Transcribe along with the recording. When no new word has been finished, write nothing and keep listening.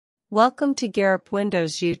Welcome to Garrep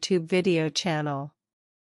Windows YouTube video channel.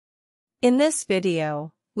 In this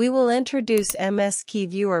video, we will introduce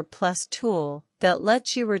MSKeyViewer Plus tool that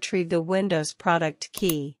lets you retrieve the Windows product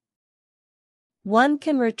key. One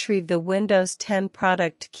can retrieve the Windows 10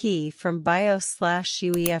 product key from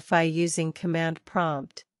BIOS/UEFI using command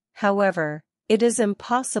prompt. However, it is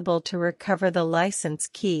impossible to recover the license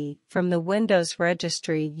key from the Windows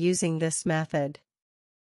registry using this method.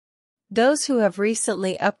 Those who have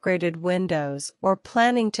recently upgraded Windows or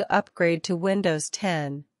planning to upgrade to Windows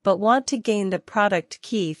 10 but want to gain the product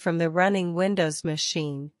key from the running Windows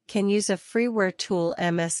machine can use a freeware tool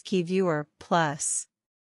MSKeyViewer Plus.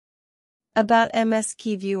 About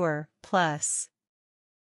MSKeyViewer Plus.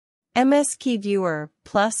 MSKeyViewer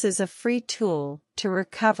Plus is a free tool to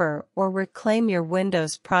recover or reclaim your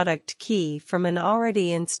Windows product key from an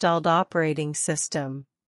already installed operating system.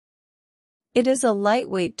 It is a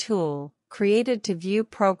lightweight tool created to view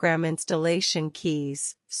program installation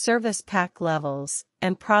keys, service pack levels,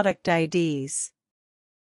 and product IDs.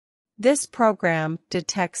 This program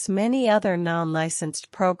detects many other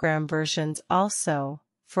non-licensed program versions also,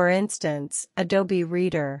 for instance, Adobe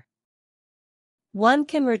Reader. One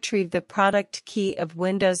can retrieve the product key of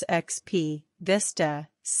Windows XP, Vista,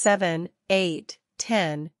 7, 8,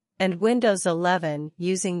 10, and Windows 11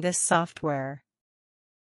 using this software.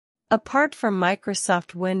 Apart from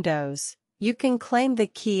Microsoft Windows, you can claim the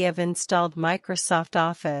key of installed Microsoft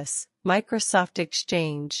Office, Microsoft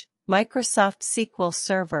Exchange, Microsoft SQL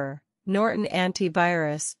Server, Norton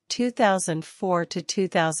AntiVirus 2004 to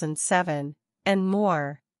 2007, and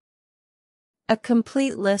more. A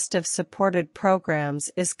complete list of supported programs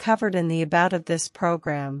is covered in the About of this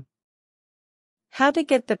program. How to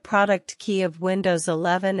get the product key of Windows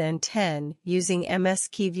 11 and 10 using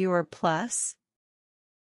MSKeyViewer Plus?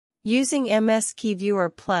 Using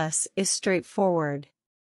MSKeyViewer Plus is straightforward.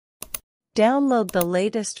 Download the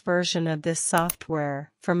latest version of this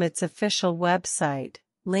software from its official website,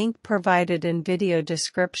 link provided in video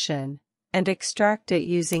description, and extract it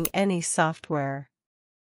using any software.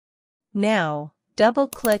 Now,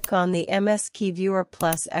 double-click on the MSKeyViewer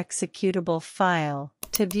Plus executable file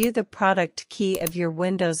to view the product key of your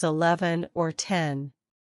Windows 11 or 10.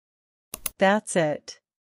 That's it.